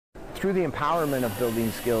Through the empowerment of building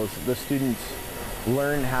skills, the students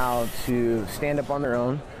learn how to stand up on their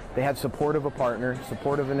own. They have support of a partner,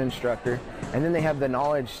 support of an instructor, and then they have the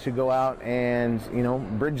knowledge to go out and,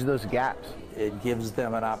 bridge those gaps. It gives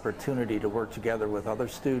them an opportunity to work together with other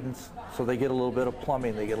students, so they get a little bit of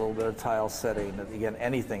plumbing, they get a little bit of tile setting, again,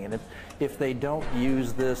 anything. And if they don't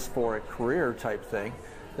use this for a career type thing,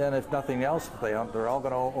 then if nothing else, they're all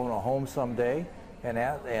going to own a home someday,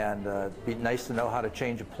 and be nice to know how to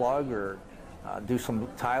change a plug or do some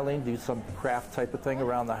tiling, do some craft type of thing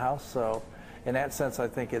around the house. So in that sense, I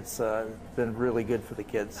think it's been really good for the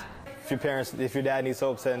kids. If your dad needs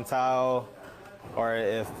help setting tile, or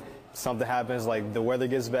if something happens, like the weather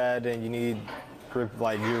gets bad and you need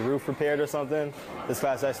like your roof repaired or something, this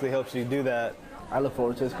class actually helps you do that. I look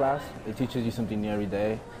forward to this class. It teaches you something new every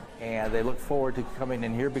day. And they look forward to coming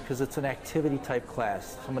in here because it's an activity type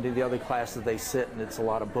class. Some of the other classes they sit and it's a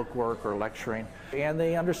lot of book work or lecturing. And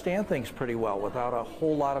they understand things pretty well without a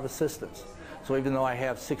whole lot of assistance. So even though I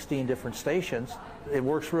have 16 different stations, it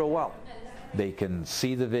works real well. They can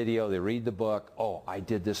see the video, they read the book, oh, I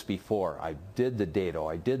did this before, I did the dado,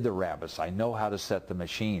 I did the rabbits, I know how to set the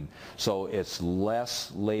machine. So it's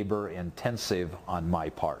less labor intensive on my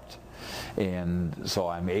part. And so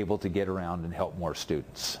I'm able to get around and help more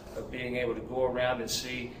students. Being able to go around and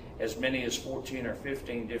see as many as 14 or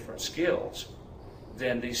 15 different skills,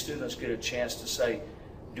 then these students get a chance to say,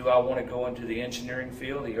 do I want to go into the engineering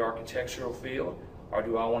field, the architectural field, or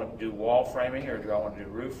do I want to do wall framing, or do I want to do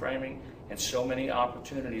roof framing? And so many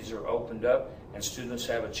opportunities are opened up, and students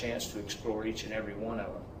have a chance to explore each and every one of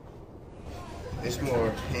them. It's more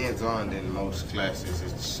hands-on than most classes.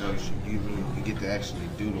 It shows you get to actually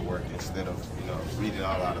do the work instead of reading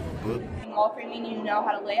all out of a book. In wall framing, you know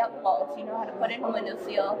how to lay out the walls, you know how to put in a window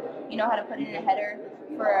seal, you know how to put in a header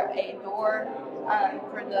for a door.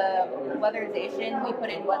 For the weatherization, we put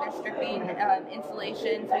in weather stripping,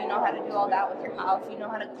 insulation, so you know how to do all that with your house. You know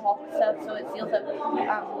how to caulk stuff so it seals up little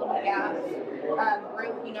gaps.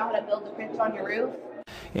 Roof, you know how to build the prints on your roof.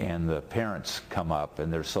 And the parents come up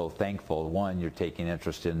and they're so thankful. One, you're taking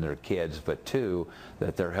interest in their kids, but two,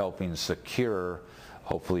 that they're helping secure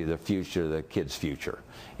hopefully the future, the kids' future,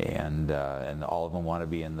 and all of them want to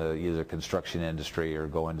be in the either construction industry or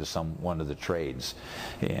go into one of the trades,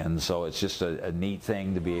 and so it's just a neat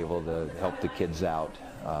thing to be able to help the kids out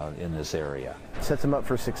in this area. It sets them up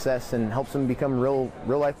for success and helps them become real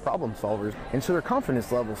life problem solvers, and so their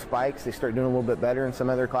confidence level spikes. They start doing a little bit better in some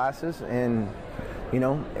other classes, and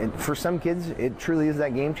and for some kids, it truly is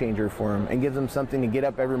that game changer for them and gives them something to get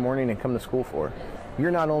up every morning and come to school for.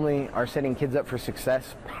 You're not only are setting kids up for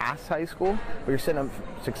success past high school, but you're setting up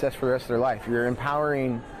success for the rest of their life. You're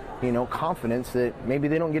empowering, confidence that maybe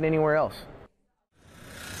they don't get anywhere else.